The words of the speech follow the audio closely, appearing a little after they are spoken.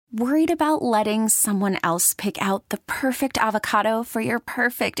Worried about letting someone else pick out the perfect avocado for your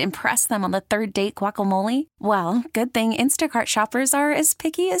perfect impress them on the third date guacamole? Well, good thing Instacart shoppers are as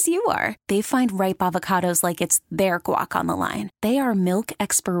picky as you are. They find ripe avocados like it's their guac on the line. They are milk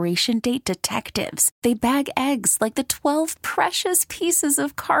expiration date detectives. They bag eggs like the 12 precious pieces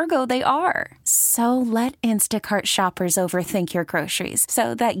of cargo they are. So let Instacart shoppers overthink your groceries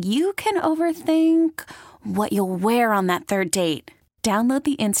so that you can overthink what you'll wear on that third date. Download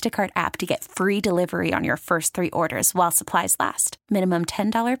the Instacart app to get free delivery on your first 3 orders while supplies last. Minimum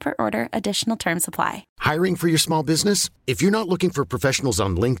 $10 per order. Additional terms apply. Hiring for your small business? If you're not looking for professionals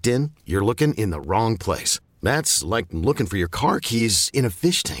on LinkedIn, you're looking in the wrong place. That's like looking for your car keys in a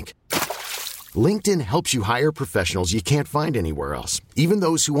fish tank. LinkedIn helps you hire professionals you can't find anywhere else, even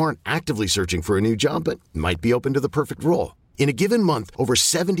those who aren't actively searching for a new job but might be open to the perfect role. In a given month, over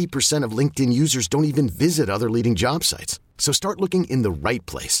 70% of LinkedIn users don't even visit other leading job sites. So start looking in the right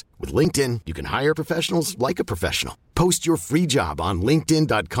place. With LinkedIn, you can hire professionals like a professional. Post your free job on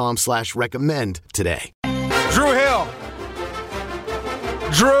linkedin.com/recommend today. Drew Hill.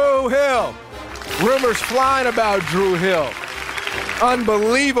 Drew Hill. Rumors flying about Drew Hill.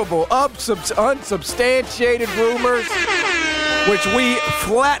 Unbelievable, unsubstantiated rumors, which we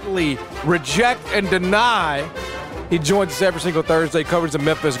flatly reject and deny. He joins us every single Thursday, covers the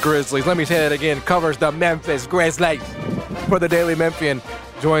Memphis Grizzlies. Let me say that again, covers the Memphis Grizzlies for the Daily Memphian.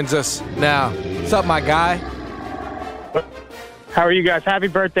 Joins us now. What's up, my guy? How are you guys? Happy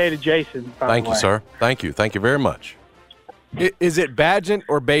birthday to Jason. Thank you, sir. Thank you. Thank you very much. Is it Badgent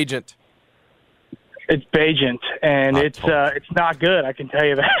or Bajent? It's Bajent, and it's not good. I can tell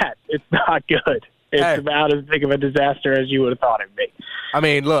you that. It's not good. It's about as big of a disaster as you would have thought it'd be. I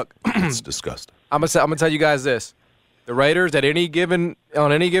mean, look. It's disgusting. I'm gonna tell you guys this. The Raiders on any given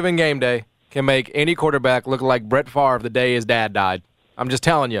game day can make any quarterback look like Brett Favre the day his dad died. I'm just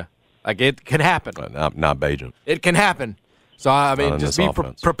telling you. Like, it can happen. Not Bajent. It can happen. So, I mean, just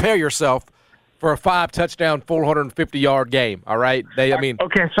prepare yourself for a 5-touchdown, 450-yard game, all right?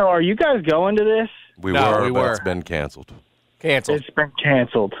 Okay, so are you guys going to this? We were. It's been canceled. It's been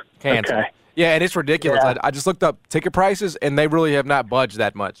canceled. Okay. Yeah, and it's ridiculous. Yeah. I just looked up ticket prices, and they really have not budged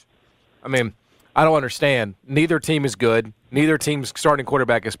that much. I mean, I don't understand. Neither team is good. Neither team's starting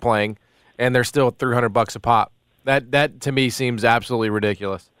quarterback is playing, and they're still $300 a pop. That to me seems absolutely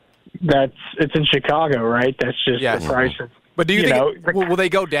ridiculous. It's in Chicago, right? That's just the prices. But do you think will they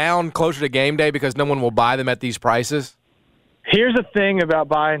go down closer to game day because no one will buy them at these prices? Here's the thing about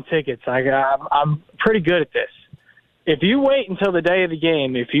buying tickets. I'm pretty good at this. If you wait until the day of the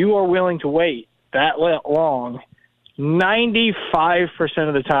game, if you are willing to wait that long, 95%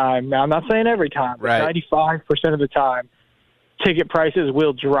 of the time, now I'm not saying every time, but 95% of the time, ticket prices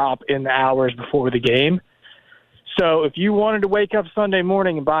will drop in the hours before the game. So if you wanted to wake up Sunday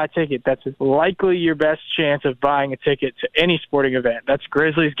morning and buy a ticket, that's likely your best chance of buying a ticket to any sporting event. That's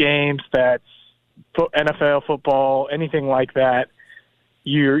Grizzlies games, that's NFL football, anything like that.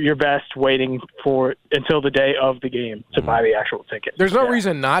 You're best waiting for until the day of the game to buy the actual ticket. There's no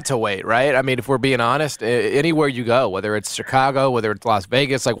reason not to wait, right? I mean, if we're being honest, anywhere you go, whether it's Chicago, whether it's Las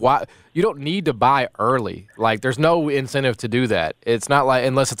Vegas, like why you don't need to buy early. Like there's no incentive to do that. It's not like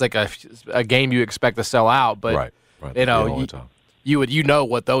unless it's like a game you expect to sell out, but right. You know, you know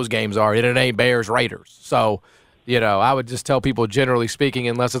what those games are, and it ain't Bears Raiders. So, I would just tell people generally speaking,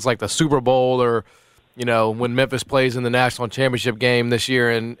 unless it's like the Super Bowl or when Memphis plays in the national championship game this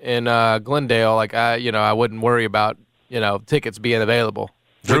year in Glendale, like I wouldn't worry about tickets being available.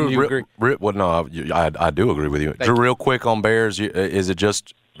 Drew, you agree? I do agree with you. Drew, real quick on Bears, is it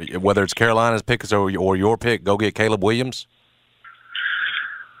just whether it's Carolina's pick or your pick? Go get Caleb Williams.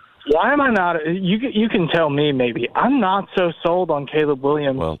 Why am I not? You can tell me maybe. I'm not so sold on Caleb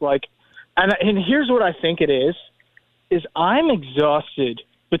Williams. Well, and here's what I think it is I'm exhausted.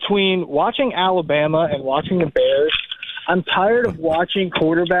 Between watching Alabama and watching the Bears, I'm tired of watching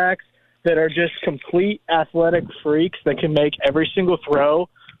quarterbacks that are just complete athletic freaks that can make every single throw,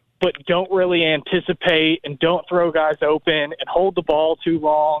 but don't really anticipate and don't throw guys open and hold the ball too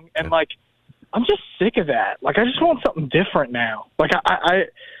long. And, I'm just sick of that. I just want something different now.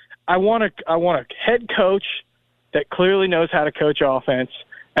 I want a head coach that clearly knows how to coach offense,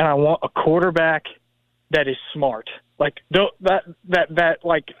 and I want a quarterback that is smart. Knows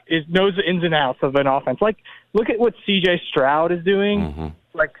the ins and outs of an offense. Look at what C.J. Stroud is doing. Mm-hmm.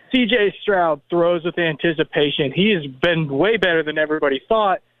 C.J. Stroud throws with anticipation. He has been way better than everybody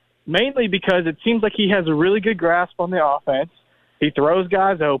thought, mainly because it seems like he has a really good grasp on the offense. He throws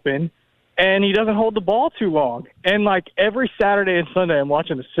guys open, and he doesn't hold the ball too long. And, every Saturday and Sunday I'm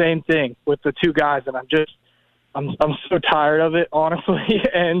watching the same thing with the two guys, and I'm so tired of it, honestly.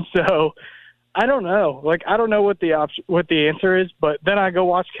 And so I don't know. Like, I don't know what the answer is, but then I go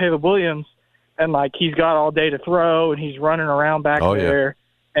watch Caleb Williams, and, like, he's got all day to throw, and he's running around back there,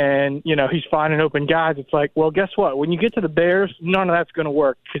 and, you know, he's finding open guys. It's like, well, guess what? When you get to the Bears, none of that's going to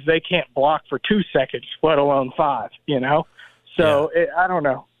work because they can't block for 2 seconds, let alone 5, you know? So I don't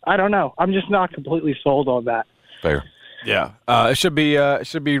know. I'm just not completely sold on that. Fair. Yeah, it should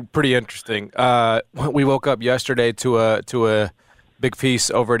be pretty interesting. We woke up yesterday to a big piece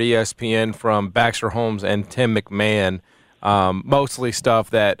over at ESPN from Baxter Holmes and Tim McMahon. Mostly stuff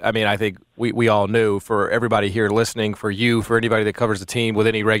that, I mean, I think we all knew. For everybody here listening, for you, for anybody that covers the team with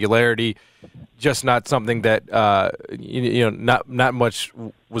any regularity, just not something that not much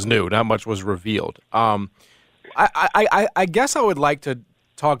was new, not much was revealed. I guess I would like to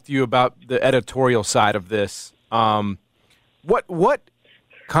talk to you about the editorial side of this. What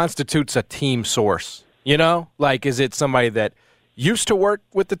constitutes a team source? You know, like, is it somebody that used to work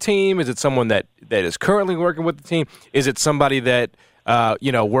with the team? Is it someone that is currently working with the team? Is it somebody that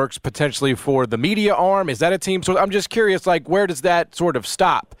works potentially for the media arm? Is that a team source? I'm just curious, like, where does that sort of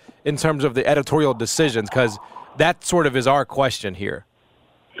stop in terms of the editorial decisions? Because that sort of is our question here.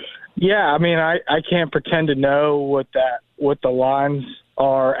 Yeah, I mean, I can't pretend to know what the lines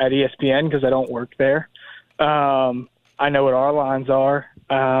are at ESPN because I don't work there. I know what our lines are,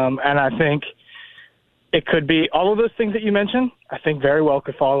 and I think it could be all of those things that you mentioned. I think very well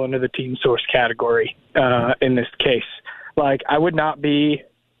could fall under the team source category in this case. Like, I would not be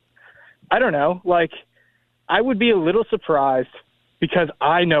 – I don't know. Like, I would be a little surprised because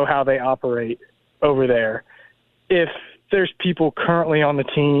I know how they operate over there if there's people currently on the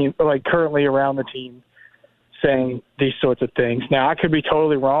team, or like currently around the team, saying these sorts of things. Now, I could be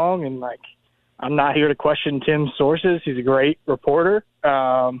totally wrong, and, like, I'm not here to question Tim's sources. He's a great reporter,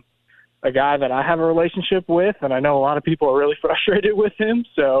 a guy that I have a relationship with, and I know a lot of people are really frustrated with him,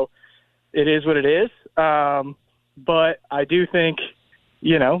 so it is what it is. But I do think,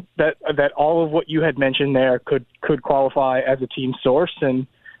 you know, that all of what you had mentioned there could qualify as a team source, and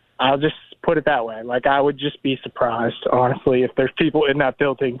I'll just put it that way. Like, I would just be surprised, honestly, if there's people in that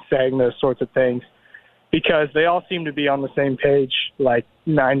building saying those sorts of things, because they all seem to be on the same page like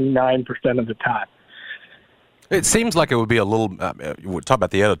 99% of the time. It seems like it would be a little we'll talk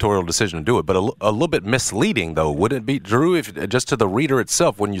about the editorial decision to do it, but a little bit misleading, though. Wouldn't it be, Drew, if just to the reader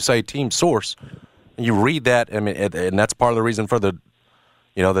itself, when you say team source, and you read that, I mean, and that's part of the reason for the,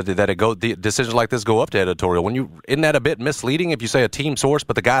 you know, the decisions like this go up to editorial. Isn't that a bit misleading if you say a team source,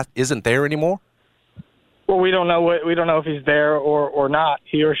 but the guy isn't there anymore? Well, we don't know if he's there or not,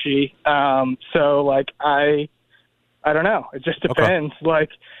 he or she. So, like, I don't know. It just depends. Okay. Like,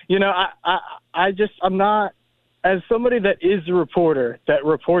 you know, I'm not, as somebody that is a reporter that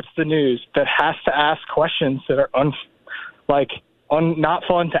reports the news, that has to ask questions that are not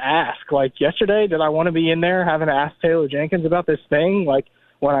fun to ask. Like, yesterday, did I want to be in there having to ask Taylor Jenkins about this thing? Like,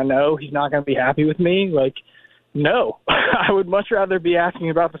 when I know he's not going to be happy with me? Like, no. I would much rather be asking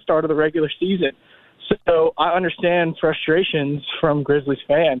about the start of the regular season. So I understand frustrations from Grizzlies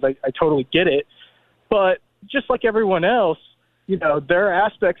fans. I totally get it. But just like everyone else, you know, there are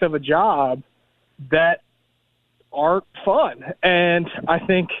aspects of a job that aren't fun. And I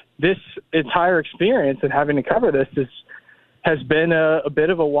think this entire experience and having to cover this has been a bit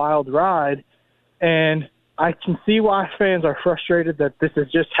of a wild ride. And I can see why fans are frustrated that this is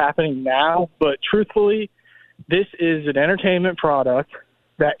just happening now. But truthfully, this is an entertainment product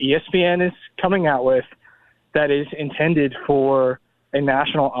that ESPN is coming out with that is intended for a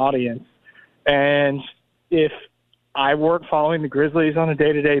national audience. And if I weren't following the Grizzlies on a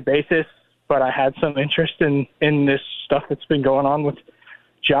day-to-day basis, but I had some interest in this stuff that's been going on with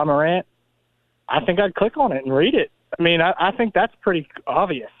Ja Morant, I think I'd click on it and read it. I mean, I think that's pretty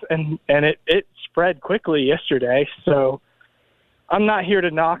obvious. And it spread quickly yesterday. So I'm not here to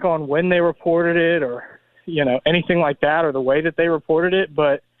knock on when they reported it or, you know, anything like that, or the way that they reported it,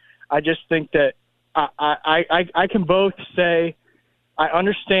 but I just think that I can both say I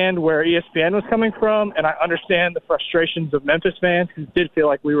understand where ESPN was coming from, and I understand the frustrations of Memphis fans who did feel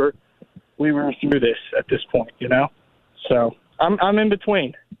like we were through this at this point, you know. So I'm in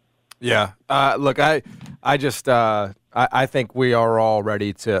between. Yeah. Look, I think we are all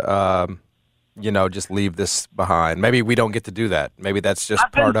ready to just leave this behind. Maybe we don't get to do that. Maybe that's just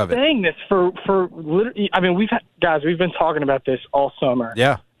part of it. I've been saying this for literally, I mean, we've been talking about this all summer.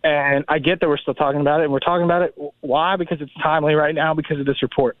 Yeah. And I get that we're still talking about it, and we're talking about it. Why? Because it's timely right now because of this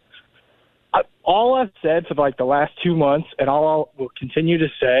report. All I've said for like the last 2 months, and all I will continue to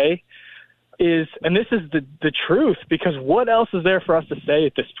say is, and this is the truth, because what else is there for us to say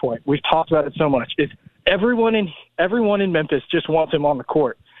at this point? We've talked about it so much, is everyone in Memphis just wants him on the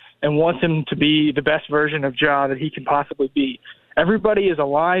court and wants him to be the best version of Ja that he can possibly be. Everybody is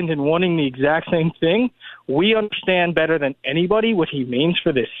aligned in wanting the exact same thing. We understand better than anybody what he means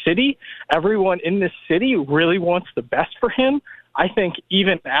for this city. Everyone in this city really wants the best for him. I think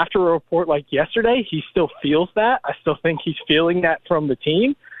even after a report like yesterday, he still feels that. I still think he's feeling that from the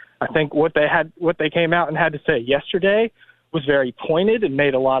team. I think what they came out and had to say yesterday was very pointed and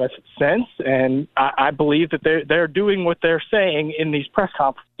made a lot of sense. And I believe that they're doing what they're saying in these press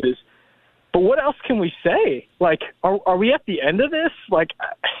conferences. But what else can we say? Like, are we at the end of this? Like,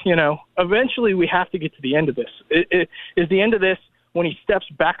 eventually we have to get to the end of this. Is the end of this when he steps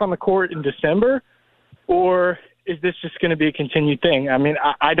back on the court in December, or is this just going to be a continued thing? I mean,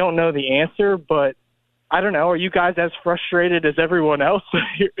 I don't know the answer, but I don't know. Are you guys as frustrated as everyone else?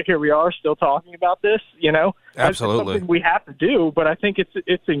 Here we are still talking about this, Absolutely. It's something we have to do, but I think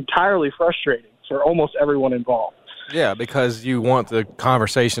it's entirely frustrating for almost everyone involved. Yeah, because you want the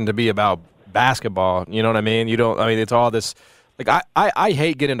conversation to be about basketball, you know what I mean? It's all this, like, I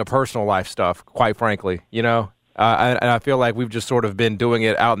hate getting into personal life stuff, quite frankly, and I feel like we've just sort of been doing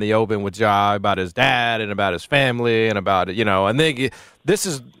it out in the open with Ja about his dad and about his family and about, and then this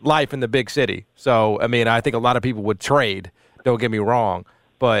is life in the big city. So, I think a lot of people would trade, don't get me wrong,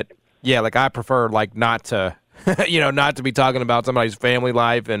 but yeah, like, I prefer, like, not to, not to be talking about somebody's family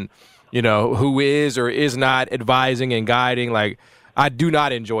life and, who is or is not advising and guiding. Like, I do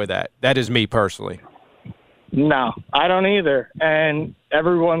not enjoy that. That is me personally. No, I don't either. And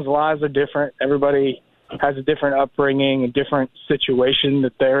everyone's lives are different. Everybody has a different upbringing, a different situation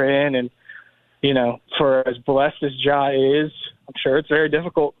that they're in. And, for as blessed as Ja is, I'm sure it's very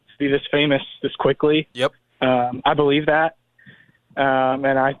difficult to be this famous this quickly. Yep. I believe that.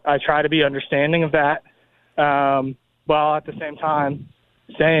 And I try to be understanding of that. While at the same time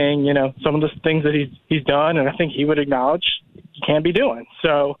saying, some of the things that he's done, and I think he would acknowledge he can't be doing.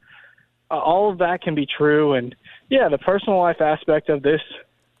 So all of that can be true. And, yeah, the personal life aspect of this,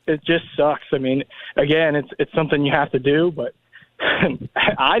 it just sucks. I mean, again, it's something you have to do, but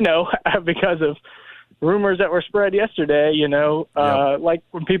I know because of rumors that were spread yesterday, like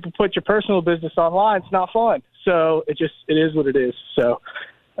when people put your personal business online, it's not fun. So it is what it is. So,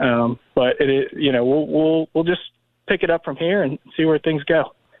 but it is, we'll just pick it up from here and see where things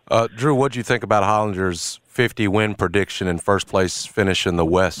go. Drew, what do you think about Hollinger's 50-win prediction and first place finish in the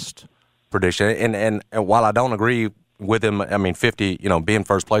West prediction? And while I don't agree with him, 50, being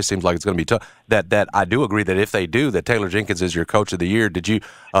first place seems like it's going to be tough. That I do agree that if they do, that Taylor Jenkins is your coach of the year. What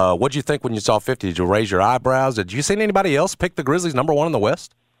did you think when you saw 50? Did you raise your eyebrows? Did you see anybody else pick the Grizzlies number one in the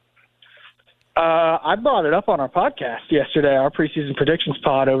West? I brought it up on our podcast yesterday, our preseason predictions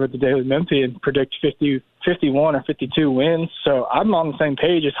pod over at the Daily Memphian, predict 51 or 52 wins. So I'm on the same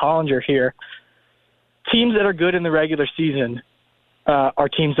page as Hollinger here. Teams that are good in the regular season are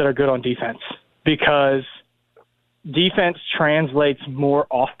teams that are good on defense, because defense translates more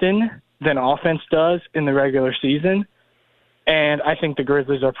often than offense does in the regular season. And I think the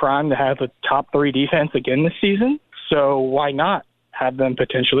Grizzlies are primed to have a top 3 defense again this season. So why not have them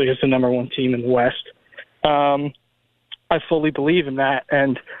potentially as the number one team in the West? I fully believe in that.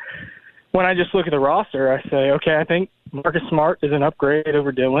 And when I just look at the roster, I say, okay, I think Marcus Smart is an upgrade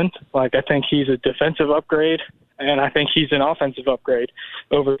over Dillon. Like, I think he's a defensive upgrade, and I think he's an offensive upgrade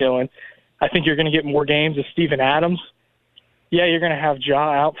over Dillon. I think you're going to get more games of Steven Adams. Yeah, you're going to have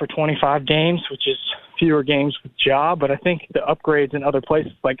Ja out for 25 games, which is fewer games with Ja, but I think the upgrades in other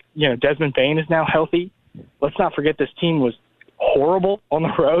places, like, Desmond Bane is now healthy. Let's not forget this team was horrible on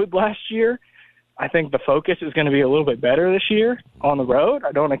the road last year. I think the focus is going to be a little bit better this year on the road.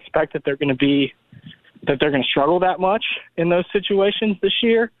 I don't expect that they're going to struggle that much in those situations this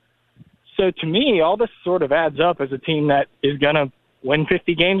year. So to me, all this sort of adds up as a team that is going to win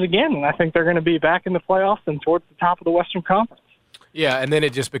 50 games again, and I think they're going to be back in the playoffs and towards the top of the Western Conference. Yeah, and then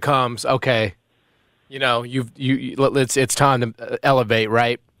it just becomes, okay, it's time to elevate,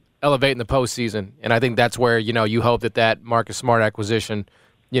 right? Elevate in the postseason, and I think that's where you hope that Marcus Smart acquisition,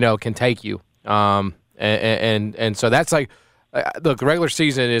 can take you. And so that's like, look, the regular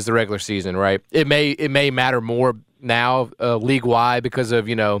season is the regular season, right? It may matter more now league wide because of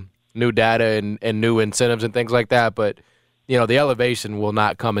new data and new incentives and things like that, but the elevation will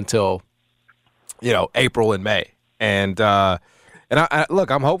not come until April and May. And I look,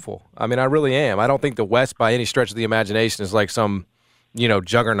 I'm hopeful. I mean, I really am. I don't think the West by any stretch of the imagination is like some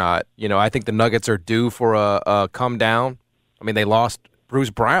juggernaut. I think the Nuggets are due for a come down. I mean, they lost Bruce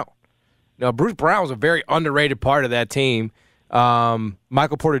Brown. Bruce Brown was a very underrated part of that team.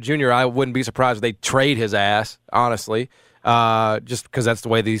 Michael Porter Jr., I wouldn't be surprised if they trade his ass, honestly, just because that's the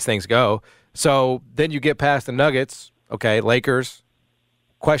way these things go. So then you get past the Nuggets. Okay, Lakers,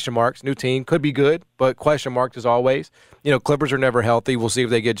 question marks, new team, could be good, but question marks as always. Clippers are never healthy. We'll see if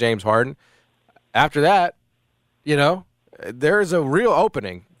they get James Harden. After that, there's a real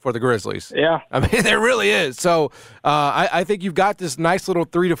opening for the Grizzlies. Yeah. I mean, there really is. So I think you've got this nice little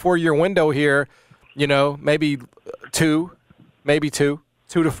 3 to 4 year window here, maybe two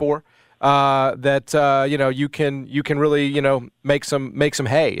to four, that you can really make some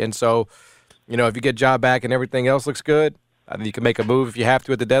hay. And so if you get Ja back and everything else looks good, I think you can make a move if you have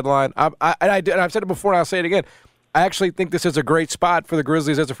to at the deadline. And I've said it before and I'll say it again. I actually think this is a great spot for the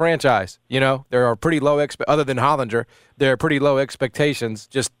Grizzlies as a franchise. There are pretty low other than Hollinger, there are pretty low expectations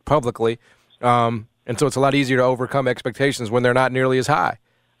just publicly, and so it's a lot easier to overcome expectations when they're not nearly as high.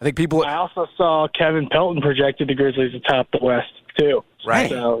 I think people. I also saw Kevin Pelton projected the Grizzlies atop the West too. Right.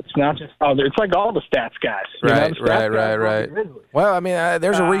 So it's not just it's like all the stats guys. Right. Well, I mean,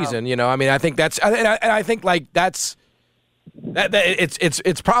 there's a reason. I mean, I think that's, and I think like that's that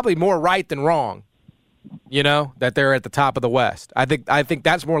it's probably more right than wrong. That they're at the top of the West. I think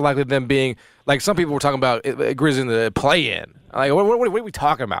that's more likely than being like some people were talking about Grizzlies in the play-in. Like, what are we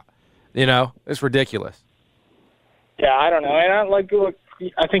talking about? It's ridiculous. Yeah, I don't know. And look,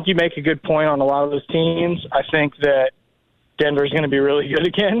 I think you make a good point on a lot of those teams. I think that Denver's going to be really good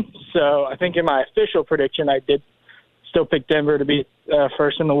again. So I think in my official prediction, I did still pick Denver to be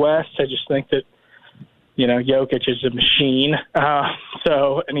first in the West. I just think that Jokic is a machine.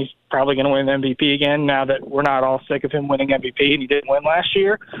 And he's probably going to win the MVP again now that we're not all sick of him winning MVP and he didn't win last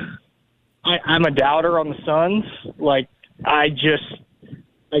year. I'm a doubter on the Suns. Like, I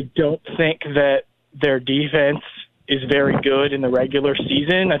don't think that their defense is very good in the regular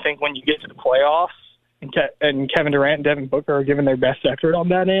season. I think when you get to the playoffs and Kevin Durant and Devin Booker are giving their best effort on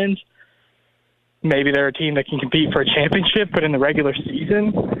that end, maybe they're a team that can compete for a championship, but in the regular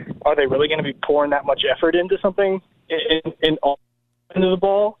season, are they really going to be pouring that much effort into something in all end of the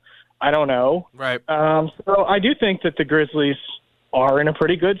ball? I don't know. Right. So I do think that the Grizzlies are in a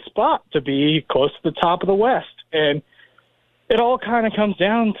pretty good spot to be close to the top of the West. And it all kind of comes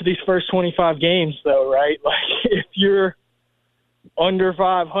down to these first 25 games, though, right? Like, if you're under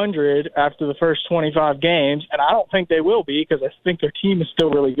 500 after the first 25 games, and I don't think they will be because I think their team is still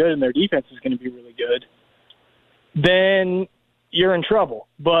really good and their defense is going to be really good, then you're in trouble.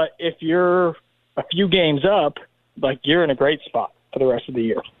 But if you're a few games up, like, you're in a great spot for the rest of the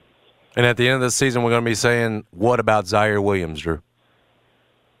year. And at the end of the season, we're going to be saying, what about Zaire Williams, Drew?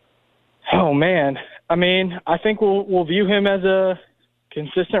 Oh, man. I mean, I think we'll view him as a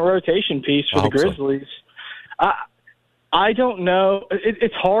consistent rotation piece for the Grizzlies. So. I don't know.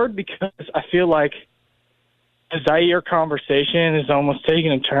 It's hard because I feel like the Zaire conversation is almost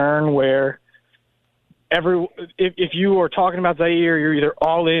taking a turn where if you are talking about Zaire, you're either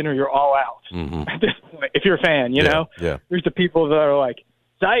all in or you're all out. Mm-hmm. At this point, if you're a fan, you know? Yeah. There's the people that are like,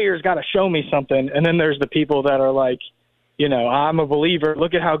 Zaire's got to show me something. And then there's the people that are like, I'm a believer.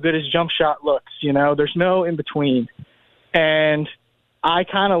 Look at how good his jump shot looks. There's no in between. And I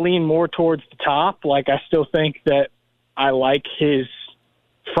kind of lean more towards the top. Like, I still think that I like his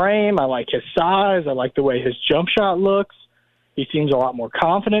frame. I like his size. I like the way his jump shot looks. He seems a lot more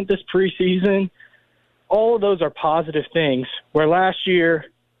confident this preseason. All of those are positive things. Where last year,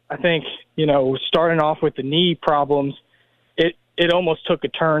 I think, starting off with the knee problems, it almost took a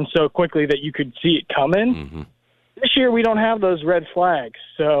turn so quickly that you could see it coming. Mm-hmm. This year, we don't have those red flags.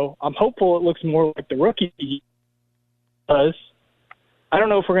 So I'm hopeful it looks more like the rookie does. I don't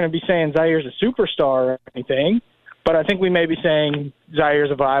know if we're going to be saying Zaire's a superstar or anything, but I think we may be saying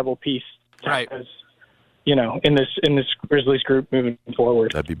Zaire's a viable piece. Right. As, in this Grizzlies group moving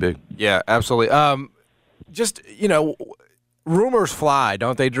forward. That'd be big. Yeah, absolutely. Rumors fly,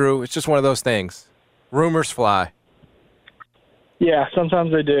 don't they, Drew? It's just one of those things. Rumors fly. Yeah,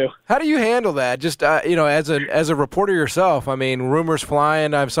 sometimes they do. How do you handle that? Just as a reporter yourself, I mean, rumors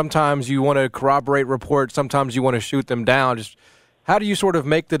flying. Sometimes you want to corroborate reports. Sometimes you want to shoot them down. Just how do you sort of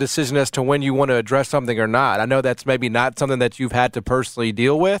make the decision as to when you want to address something or not? I know that's maybe not something that you've had to personally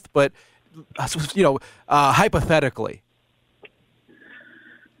deal with, but hypothetically.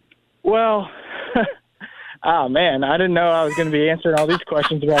 Well, oh man, I didn't know I was going to be answering all these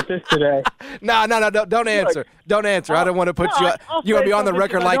questions about this today. No, don't answer. Don't answer. I don't want to put you. You want to be on the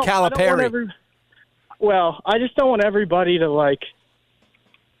record like Calipari. I just don't want everybody to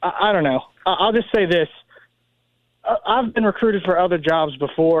I don't know. I'll just say this. I've been recruited for other jobs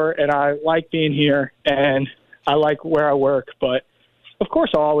before, and I like being here, and I like where I work. But of course,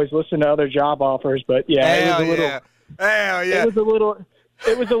 I'll always listen to other job offers. But yeah, it was a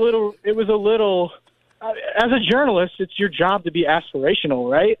little. as a journalist, it's your job to be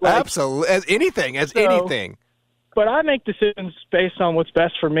aspirational, right? Absolutely, as anything. But I make decisions based on what's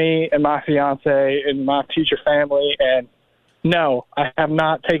best for me and my fiance and my future family. And no, I have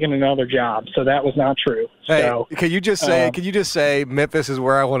not taken another job, so that was not true. Hey, so, can you just say Memphis is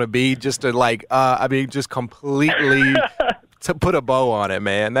where I want to be? Just to just completely to put a bow on it,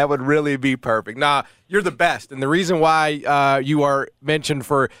 man. That would really be perfect. Nah, you're the best, and the reason why you are mentioned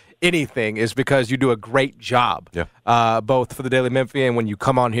for anything is because you do a great job. Yeah. Both for the Daily Memphian, when you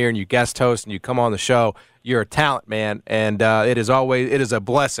come on here and you guest host and you come on the show, you're a talent, man, and it is a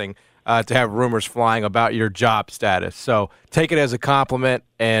blessing to have rumors flying about your job status. So take it as a compliment,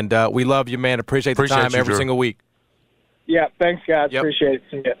 and we love you, man. Appreciate the time every single week. Yeah, thanks, guys. Yep. Appreciate it.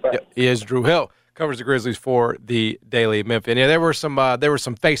 See you. Bye. Yep. He is Drew Hill, covers the Grizzlies for the Daily Memphian. Yeah, there were some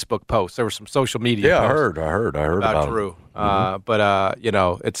Facebook posts, there were some social media. Yeah, posts I heard about Drew. But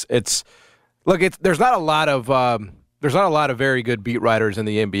there's not a lot of very good beat writers in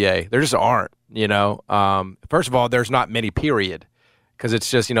the NBA. There just aren't. First of all, there's not many. Period. Because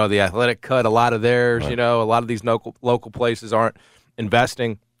it's just, the Athletic cut a lot of theirs, right. A lot of these local places aren't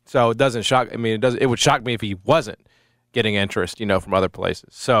investing. So it doesn't shock. It would shock me if he wasn't getting interest, from other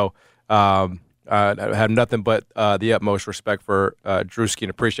places. So I have nothing but the utmost respect for Drewski and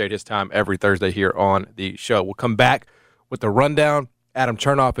appreciate his time every Thursday here on the show. We'll come back with the rundown. Adam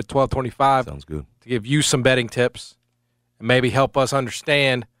Chernoff at 12:25. Sounds good. To give you some betting tips and maybe help us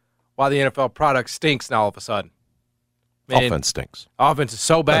understand why the NFL product stinks now all of a sudden. Offense stinks. Offense is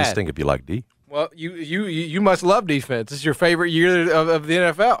so bad. Doesn't stink if you like D. Well, you must love defense. This is your favorite year of the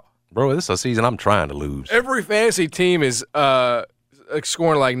NFL. Bro, this is a season I'm trying to lose. Every fantasy team is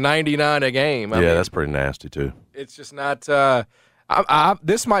scoring like 99 a game. That's pretty nasty, too. It's just not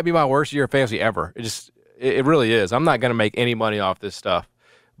this might be my worst year of fantasy ever. It really is. I'm not going to make any money off this stuff.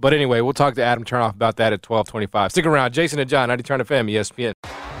 But anyway, we'll talk to Adam Chernoff about that at 12:25. Stick around. Jason and John, 90 Turn FM, ESPN.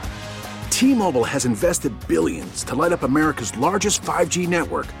 T-Mobile has invested billions to light up America's largest 5G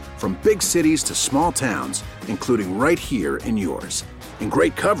network, from big cities to small towns, including right here in yours. And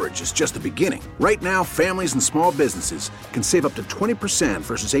great coverage is just the beginning. Right now, families and small businesses can save up to 20%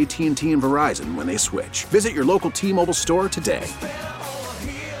 versus AT&T and Verizon when they switch. Visit your local T-Mobile store today.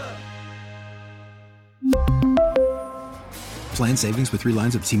 Plan savings with 3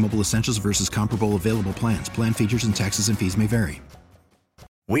 lines of T-Mobile Essentials versus comparable available plans. Plan features and taxes and fees may vary.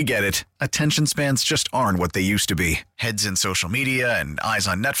 We get it. Attention spans just aren't what they used to be. Heads in social media and eyes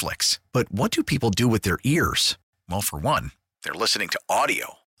on Netflix. But what do people do with their ears? Well, for one, they're listening to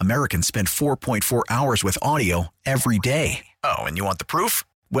audio. Americans spend 4.4 hours with audio every day. Oh, and you want the proof?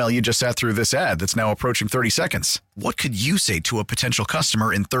 Well, you just sat through this ad that's now approaching 30 seconds. What could you say to a potential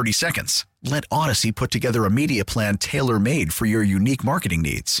customer in 30 seconds? Let Odyssey put together a media plan tailor-made for your unique marketing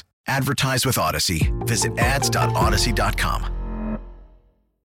needs. Advertise with Odyssey. Visit ads.odyssey.com.